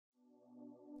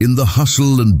In the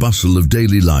hustle and bustle of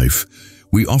daily life,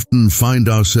 we often find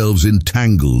ourselves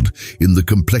entangled in the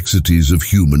complexities of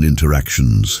human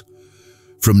interactions.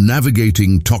 From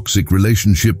navigating toxic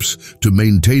relationships to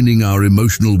maintaining our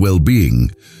emotional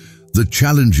well-being, the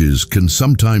challenges can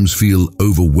sometimes feel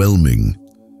overwhelming.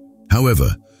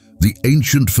 However, the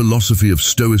ancient philosophy of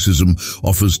Stoicism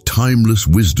offers timeless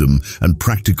wisdom and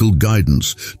practical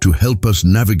guidance to help us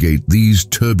navigate these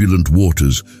turbulent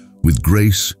waters with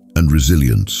grace and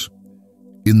resilience.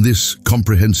 In this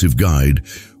comprehensive guide,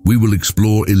 we will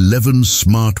explore 11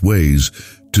 smart ways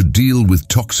to deal with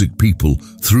toxic people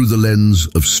through the lens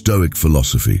of Stoic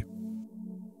philosophy.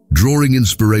 Drawing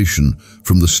inspiration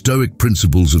from the Stoic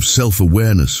principles of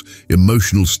self-awareness,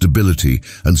 emotional stability,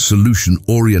 and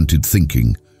solution-oriented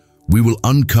thinking, we will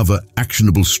uncover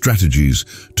actionable strategies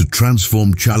to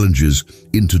transform challenges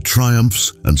into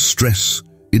triumphs and stress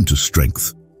into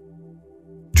strength.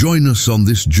 Join us on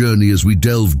this journey as we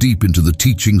delve deep into the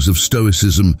teachings of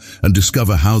Stoicism and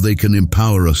discover how they can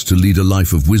empower us to lead a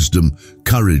life of wisdom,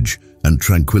 courage, and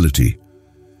tranquility.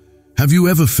 Have you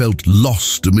ever felt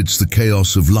lost amidst the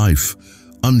chaos of life,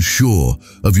 unsure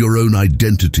of your own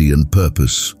identity and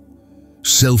purpose?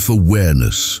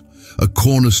 Self-awareness, a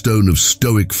cornerstone of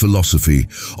Stoic philosophy,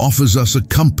 offers us a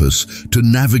compass to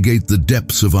navigate the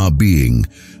depths of our being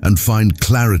and find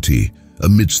clarity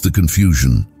amidst the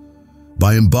confusion.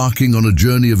 By embarking on a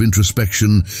journey of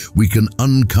introspection, we can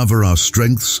uncover our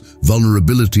strengths,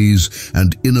 vulnerabilities,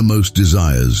 and innermost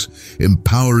desires,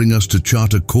 empowering us to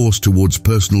chart a course towards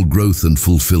personal growth and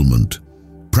fulfillment.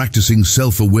 Practicing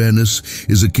self-awareness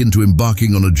is akin to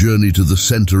embarking on a journey to the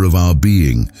center of our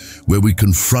being, where we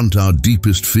confront our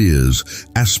deepest fears,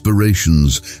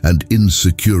 aspirations, and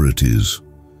insecurities.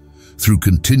 Through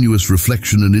continuous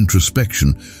reflection and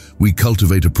introspection, we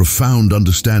cultivate a profound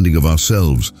understanding of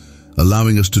ourselves,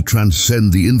 allowing us to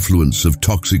transcend the influence of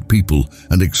toxic people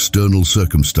and external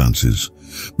circumstances.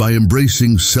 By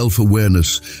embracing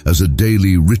self-awareness as a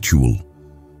daily ritual,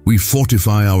 we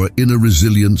fortify our inner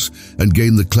resilience and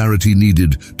gain the clarity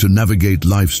needed to navigate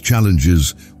life's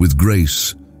challenges with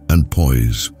grace and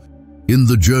poise. In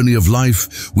the journey of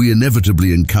life, we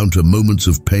inevitably encounter moments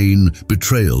of pain,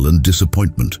 betrayal, and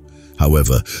disappointment.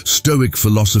 However, Stoic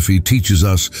philosophy teaches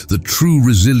us that true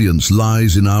resilience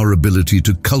lies in our ability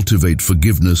to cultivate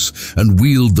forgiveness and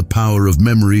wield the power of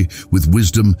memory with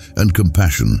wisdom and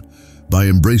compassion. By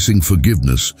embracing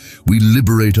forgiveness, we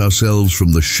liberate ourselves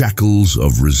from the shackles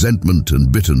of resentment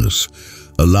and bitterness,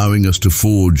 allowing us to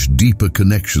forge deeper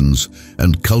connections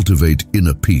and cultivate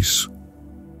inner peace.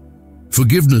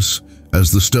 Forgiveness,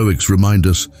 as the Stoics remind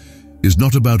us, is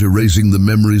not about erasing the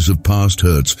memories of past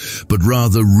hurts, but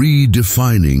rather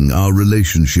redefining our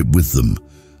relationship with them.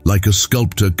 Like a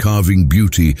sculptor carving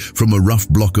beauty from a rough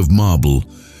block of marble,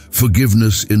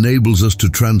 forgiveness enables us to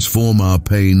transform our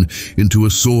pain into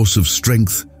a source of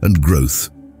strength and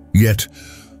growth. Yet,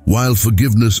 while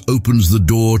forgiveness opens the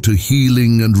door to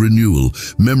healing and renewal,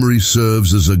 memory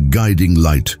serves as a guiding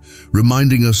light,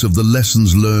 reminding us of the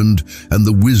lessons learned and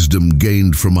the wisdom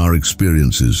gained from our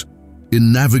experiences.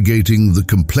 In navigating the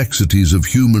complexities of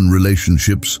human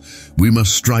relationships, we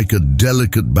must strike a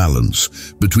delicate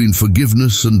balance between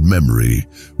forgiveness and memory,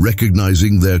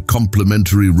 recognizing their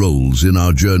complementary roles in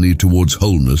our journey towards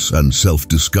wholeness and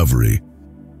self-discovery.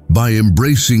 By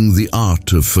embracing the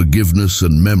art of forgiveness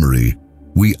and memory,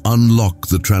 we unlock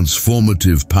the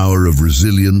transformative power of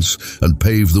resilience and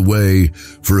pave the way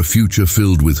for a future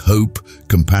filled with hope,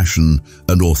 compassion,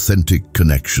 and authentic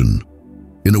connection.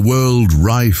 In a world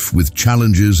rife with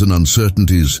challenges and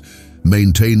uncertainties,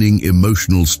 maintaining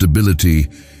emotional stability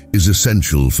is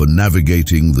essential for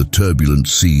navigating the turbulent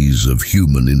seas of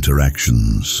human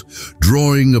interactions.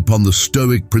 Drawing upon the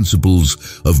Stoic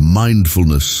principles of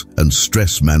mindfulness and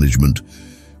stress management,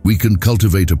 we can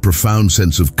cultivate a profound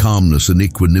sense of calmness and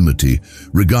equanimity,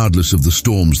 regardless of the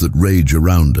storms that rage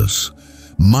around us.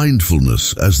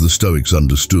 Mindfulness, as the Stoics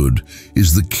understood,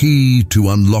 is the key to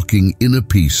unlocking inner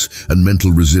peace and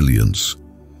mental resilience.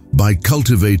 By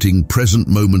cultivating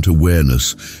present-moment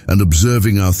awareness and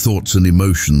observing our thoughts and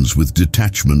emotions with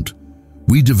detachment,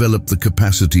 we develop the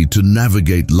capacity to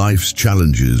navigate life's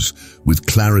challenges with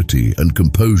clarity and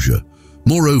composure.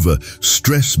 Moreover,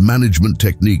 stress management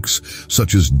techniques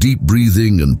such as deep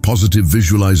breathing and positive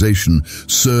visualization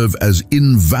serve as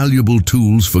invaluable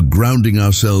tools for grounding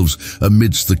ourselves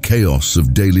amidst the chaos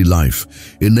of daily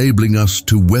life, enabling us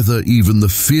to weather even the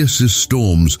fiercest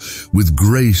storms with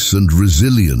grace and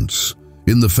resilience.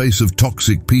 In the face of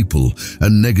toxic people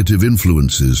and negative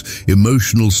influences,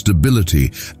 emotional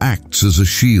stability acts as a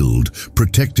shield,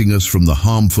 protecting us from the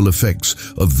harmful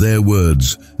effects of their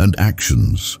words and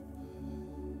actions.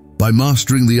 By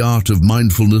mastering the art of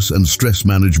mindfulness and stress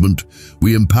management,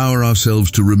 we empower ourselves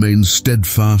to remain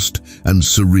steadfast and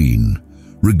serene,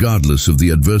 regardless of the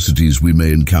adversities we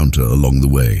may encounter along the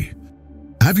way.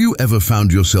 Have you ever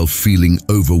found yourself feeling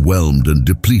overwhelmed and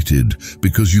depleted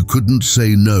because you couldn't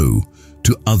say no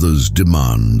to others'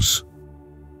 demands?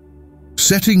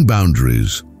 Setting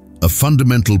boundaries, a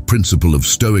fundamental principle of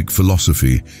Stoic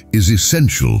philosophy, is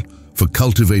essential for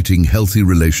cultivating healthy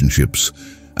relationships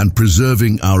and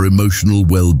preserving our emotional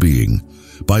well-being.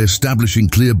 By establishing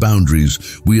clear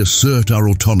boundaries, we assert our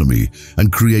autonomy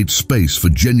and create space for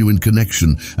genuine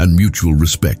connection and mutual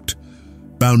respect.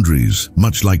 Boundaries,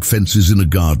 much like fences in a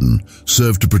garden,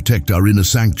 serve to protect our inner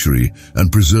sanctuary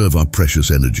and preserve our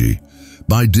precious energy.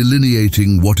 By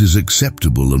delineating what is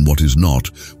acceptable and what is not,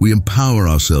 we empower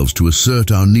ourselves to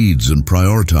assert our needs and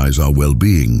prioritize our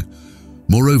well-being.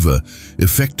 Moreover,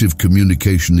 effective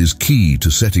communication is key to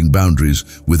setting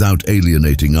boundaries without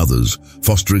alienating others,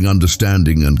 fostering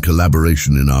understanding and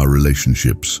collaboration in our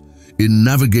relationships. In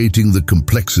navigating the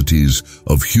complexities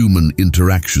of human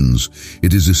interactions,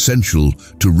 it is essential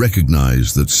to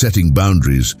recognize that setting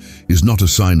boundaries is not a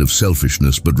sign of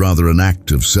selfishness, but rather an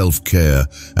act of self-care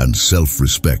and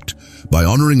self-respect. By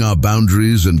honoring our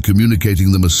boundaries and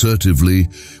communicating them assertively,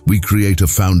 we create a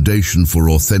foundation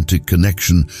for authentic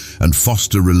connection and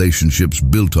foster relationships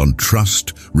built on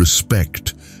trust,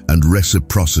 respect, and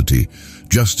reciprocity.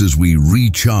 Just as we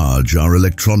recharge our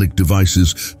electronic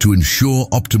devices to ensure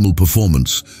optimal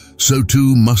performance, so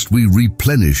too must we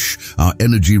replenish our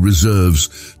energy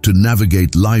reserves to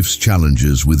navigate life's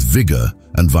challenges with vigor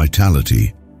and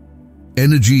vitality.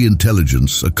 Energy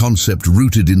intelligence, a concept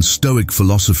rooted in Stoic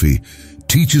philosophy,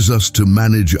 teaches us to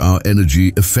manage our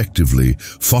energy effectively,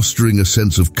 fostering a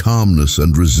sense of calmness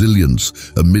and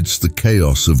resilience amidst the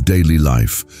chaos of daily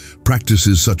life.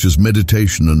 Practices such as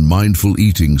meditation and mindful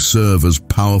eating serve as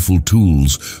powerful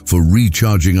tools for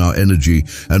recharging our energy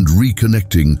and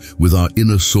reconnecting with our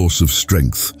inner source of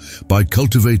strength. By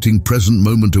cultivating present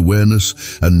moment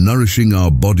awareness and nourishing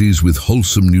our bodies with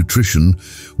wholesome nutrition,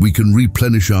 we can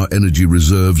replenish our energy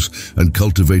reserves and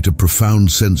cultivate a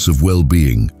profound sense of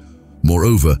well-being.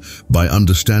 Moreover, by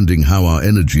understanding how our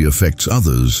energy affects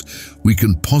others, we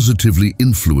can positively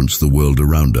influence the world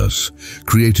around us,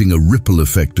 creating a ripple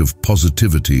effect of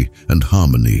positivity and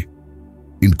harmony.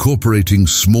 Incorporating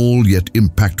small yet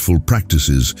impactful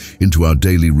practices into our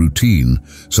daily routine,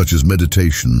 such as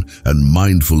meditation and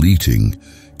mindful eating,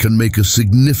 can make a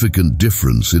significant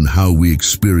difference in how we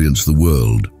experience the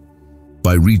world.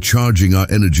 By recharging our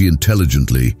energy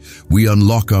intelligently, we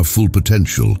unlock our full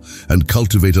potential and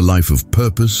cultivate a life of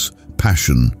purpose,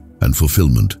 passion, and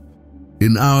fulfillment.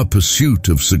 In our pursuit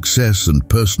of success and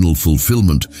personal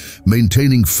fulfillment,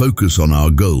 maintaining focus on our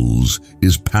goals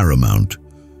is paramount.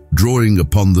 Drawing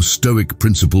upon the Stoic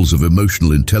principles of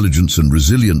emotional intelligence and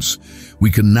resilience,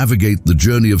 we can navigate the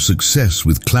journey of success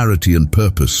with clarity and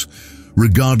purpose,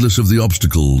 regardless of the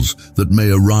obstacles that may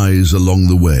arise along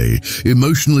the way.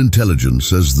 Emotional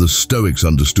intelligence, as the Stoics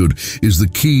understood, is the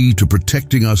key to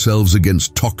protecting ourselves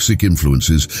against toxic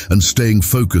influences and staying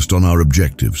focused on our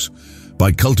objectives.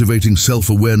 By cultivating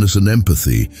self-awareness and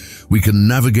empathy, we can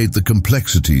navigate the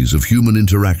complexities of human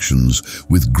interactions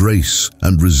with grace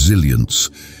and resilience,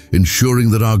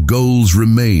 ensuring that our goals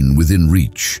remain within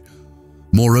reach.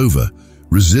 Moreover,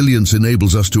 resilience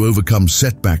enables us to overcome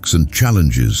setbacks and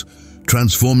challenges,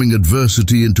 transforming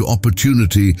adversity into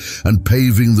opportunity and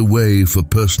paving the way for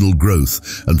personal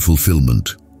growth and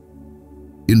fulfillment.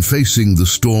 In facing the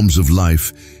storms of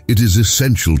life, it is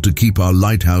essential to keep our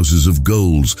lighthouses of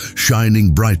goals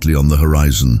shining brightly on the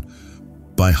horizon.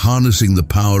 By harnessing the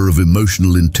power of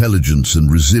emotional intelligence and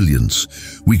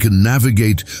resilience, we can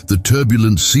navigate the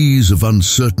turbulent seas of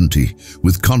uncertainty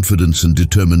with confidence and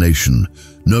determination,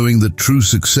 knowing that true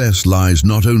success lies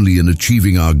not only in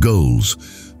achieving our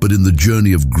goals, but in the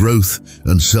journey of growth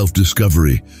and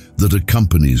self-discovery that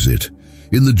accompanies it.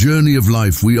 In the journey of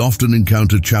life, we often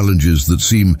encounter challenges that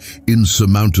seem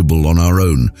insurmountable on our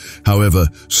own. However,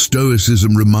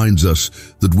 Stoicism reminds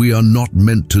us that we are not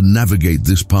meant to navigate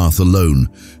this path alone.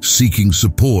 Seeking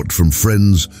support from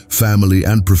friends, family,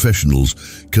 and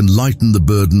professionals can lighten the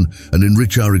burden and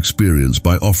enrich our experience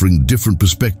by offering different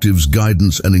perspectives,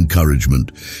 guidance, and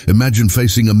encouragement. Imagine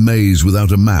facing a maze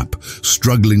without a map,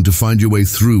 struggling to find your way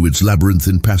through its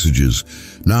labyrinthine passages.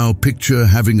 Now picture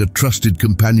having a trusted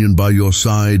companion by your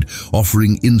side,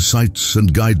 offering insights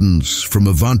and guidance from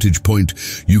a vantage point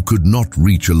you could not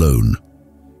reach alone.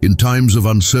 In times of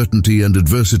uncertainty and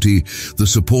adversity, the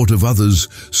support of others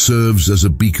serves as a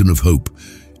beacon of hope,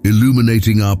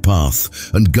 illuminating our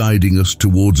path and guiding us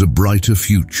towards a brighter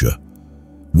future.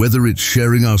 Whether it's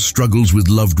sharing our struggles with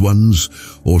loved ones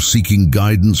or seeking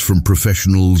guidance from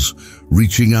professionals,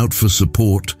 reaching out for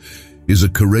support is a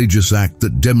courageous act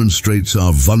that demonstrates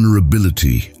our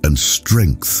vulnerability and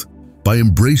strength. By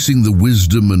embracing the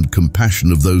wisdom and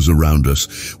compassion of those around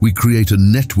us, we create a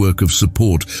network of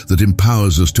support that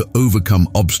empowers us to overcome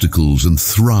obstacles and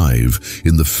thrive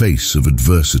in the face of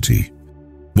adversity.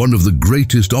 One of the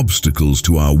greatest obstacles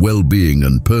to our well-being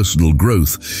and personal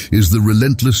growth is the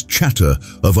relentless chatter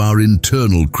of our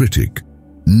internal critic.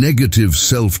 Negative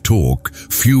self-talk,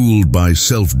 fueled by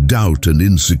self-doubt and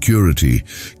insecurity,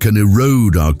 can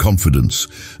erode our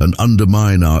confidence and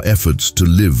undermine our efforts to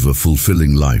live a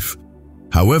fulfilling life.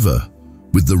 However,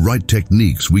 with the right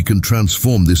techniques, we can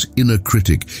transform this inner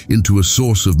critic into a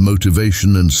source of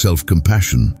motivation and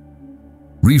self-compassion.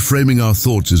 Reframing our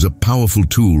thoughts is a powerful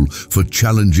tool for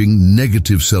challenging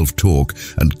negative self-talk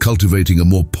and cultivating a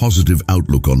more positive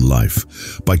outlook on life.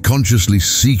 By consciously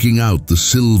seeking out the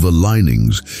silver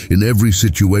linings in every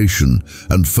situation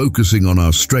and focusing on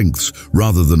our strengths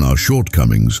rather than our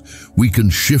shortcomings, we can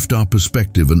shift our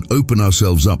perspective and open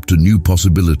ourselves up to new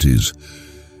possibilities.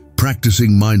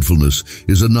 Practicing mindfulness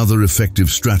is another effective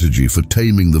strategy for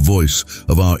taming the voice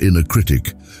of our inner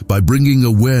critic. By bringing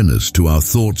awareness to our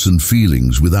thoughts and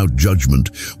feelings without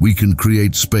judgment, we can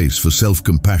create space for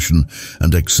self-compassion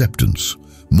and acceptance.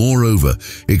 Moreover,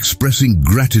 expressing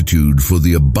gratitude for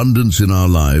the abundance in our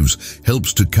lives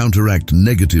helps to counteract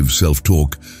negative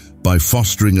self-talk by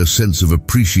fostering a sense of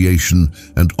appreciation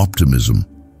and optimism.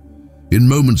 In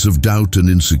moments of doubt and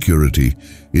insecurity,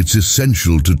 it's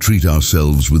essential to treat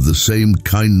ourselves with the same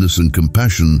kindness and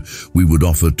compassion we would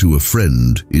offer to a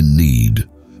friend in need.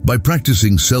 By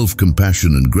practicing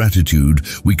self-compassion and gratitude,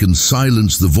 we can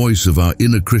silence the voice of our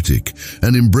inner critic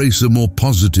and embrace a more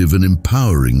positive and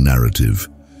empowering narrative.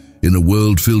 In a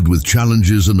world filled with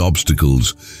challenges and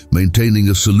obstacles, maintaining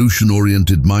a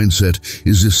solution-oriented mindset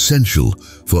is essential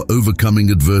for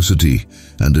overcoming adversity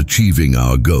and achieving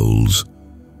our goals.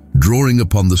 Drawing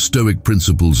upon the Stoic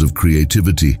principles of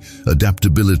creativity,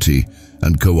 adaptability,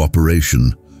 and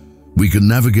cooperation, we can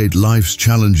navigate life's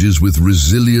challenges with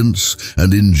resilience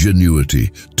and ingenuity,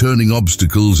 turning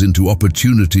obstacles into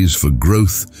opportunities for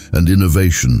growth and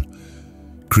innovation.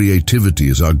 Creativity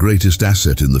is our greatest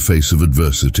asset in the face of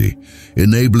adversity,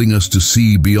 enabling us to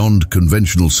see beyond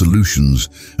conventional solutions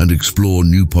and explore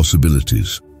new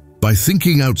possibilities. By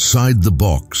thinking outside the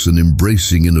box and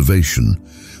embracing innovation,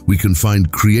 we can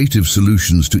find creative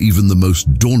solutions to even the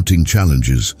most daunting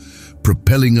challenges,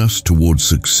 propelling us towards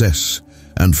success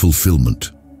and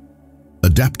fulfillment.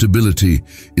 Adaptability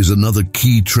is another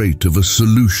key trait of a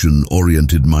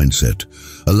solution-oriented mindset,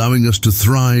 allowing us to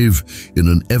thrive in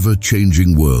an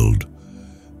ever-changing world.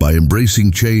 By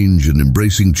embracing change,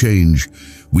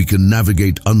 we can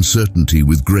navigate uncertainty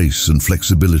with grace and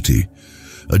flexibility,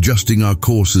 adjusting our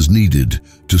course as needed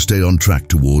to stay on track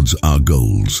towards our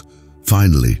goals.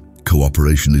 Finally,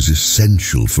 cooperation is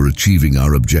essential for achieving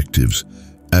our objectives,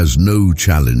 as no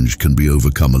challenge can be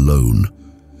overcome alone.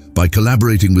 By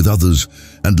collaborating with others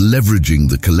and leveraging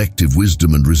the collective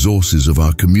wisdom and resources of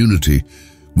our community,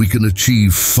 we can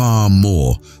achieve far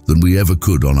more than we ever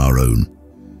could on our own.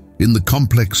 In the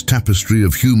complex tapestry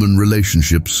of human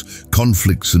relationships,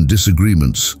 conflicts and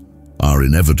disagreements are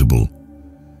inevitable.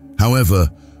 However,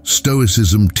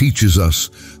 Stoicism teaches us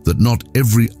that not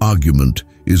every argument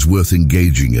is worth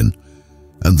engaging in,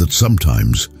 and that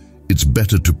sometimes it's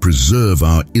better to preserve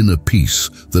our inner peace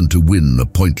than to win a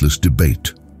pointless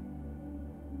debate.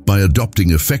 By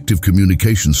adopting effective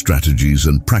communication strategies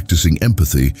and practicing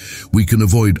empathy, we can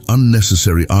avoid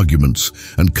unnecessary arguments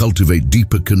and cultivate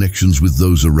deeper connections with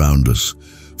those around us.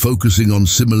 Focusing on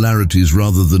similarities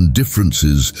rather than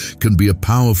differences can be a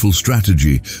powerful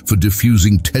strategy for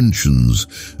diffusing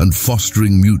tensions and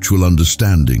fostering mutual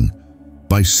understanding.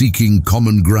 By seeking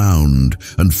common ground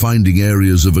and finding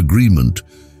areas of agreement,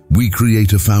 we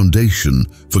create a foundation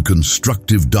for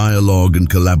constructive dialogue and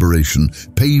collaboration,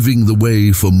 paving the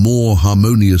way for more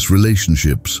harmonious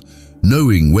relationships.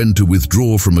 Knowing when to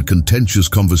withdraw from a contentious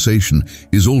conversation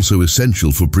is also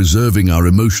essential for preserving our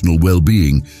emotional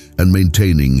well-being and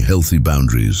maintaining healthy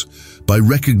boundaries. By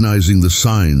recognizing the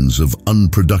signs of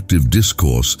unproductive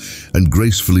discourse and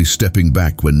gracefully stepping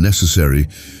back when necessary,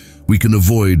 we can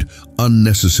avoid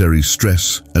unnecessary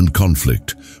stress and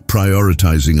conflict,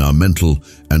 prioritizing our mental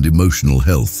and emotional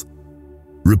health.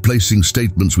 Replacing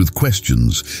statements with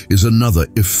questions is another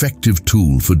effective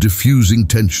tool for diffusing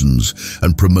tensions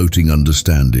and promoting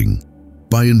understanding.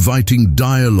 By inviting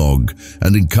dialogue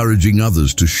and encouraging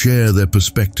others to share their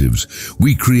perspectives,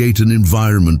 we create an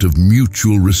environment of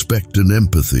mutual respect and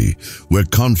empathy where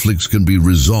conflicts can be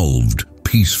resolved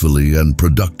peacefully and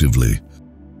productively.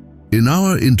 In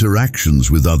our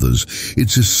interactions with others,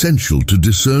 it's essential to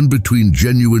discern between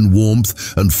genuine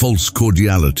warmth and false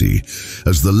cordiality,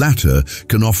 as the latter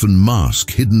can often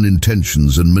mask hidden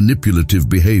intentions and manipulative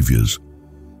behaviors.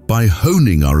 By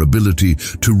honing our ability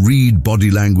to read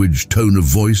body language, tone of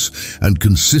voice, and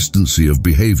consistency of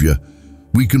behavior,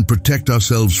 we can protect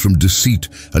ourselves from deceit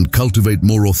and cultivate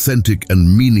more authentic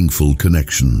and meaningful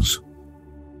connections.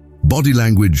 Body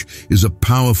language is a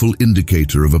powerful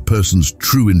indicator of a person's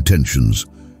true intentions,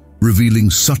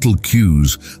 revealing subtle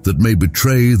cues that may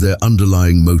betray their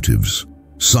underlying motives.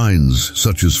 Signs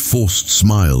such as forced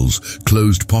smiles,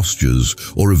 closed postures,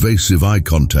 or evasive eye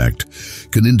contact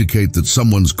can indicate that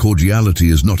someone's cordiality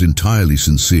is not entirely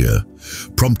sincere,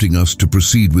 prompting us to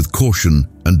proceed with caution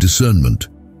and discernment.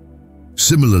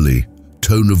 Similarly,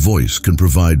 tone of voice can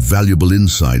provide valuable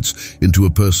insights into a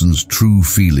person's true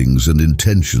feelings and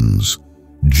intentions.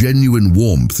 Genuine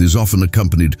warmth is often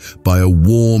accompanied by a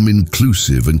warm,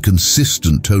 inclusive, and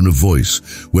consistent tone of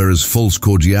voice, whereas false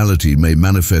cordiality may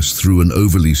manifest through an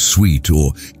overly sweet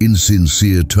or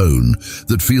insincere tone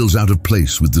that feels out of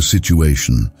place with the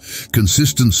situation.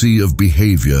 Consistency of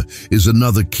behavior is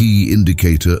another key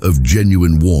indicator of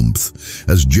genuine warmth,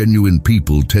 as genuine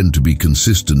people tend to be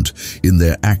consistent in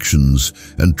their actions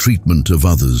and treatment of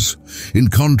others. In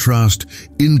contrast,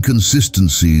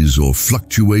 inconsistencies or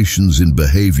fluctuations in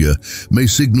behavior may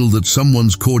signal that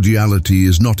someone's cordiality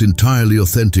is not entirely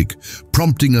authentic,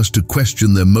 prompting us to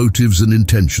question their motives and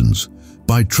intentions.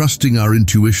 By trusting our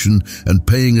intuition and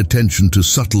paying attention to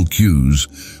subtle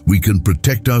cues, we can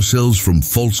protect ourselves from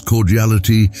false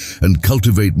cordiality and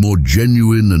cultivate more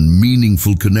genuine and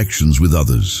meaningful connections with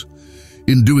others.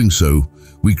 In doing so,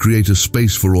 we create a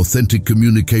space for authentic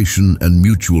communication and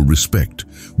mutual respect,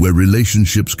 where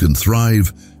relationships can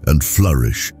thrive and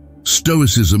flourish.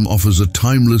 Stoicism offers a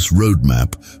timeless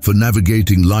roadmap for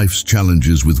navigating life's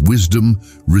challenges with wisdom,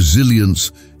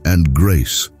 resilience, and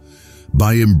grace.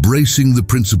 By embracing the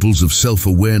principles of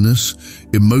self-awareness,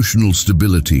 emotional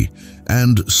stability,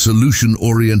 and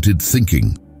solution-oriented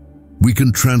thinking, we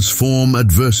can transform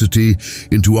adversity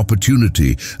into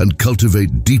opportunity and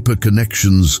cultivate deeper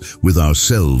connections with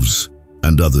ourselves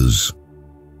and others.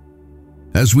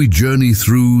 As we journey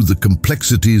through the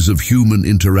complexities of human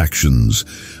interactions,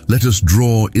 let us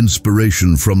draw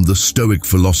inspiration from the Stoic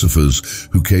philosophers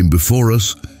who came before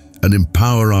us and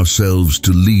empower ourselves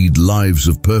to lead lives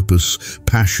of purpose,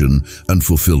 passion, and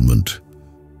fulfillment.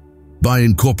 By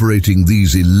incorporating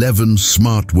these 11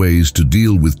 smart ways to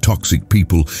deal with toxic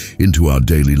people into our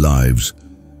daily lives,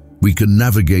 we can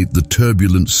navigate the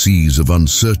turbulent seas of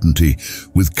uncertainty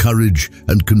with courage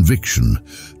and conviction,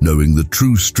 knowing that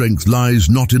true strength lies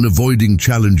not in avoiding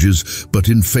challenges, but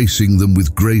in facing them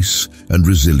with grace and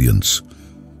resilience.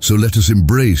 So let us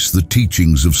embrace the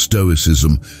teachings of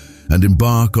Stoicism and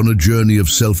embark on a journey of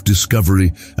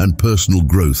self-discovery and personal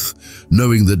growth,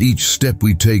 knowing that each step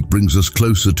we take brings us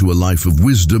closer to a life of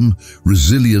wisdom,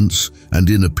 resilience, and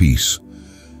inner peace.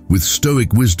 With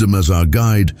Stoic wisdom as our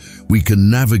guide, we can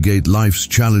navigate life's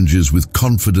challenges with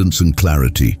confidence and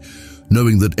clarity,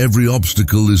 knowing that every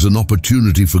obstacle is an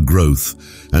opportunity for growth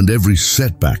and every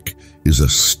setback is a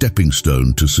stepping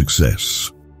stone to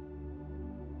success.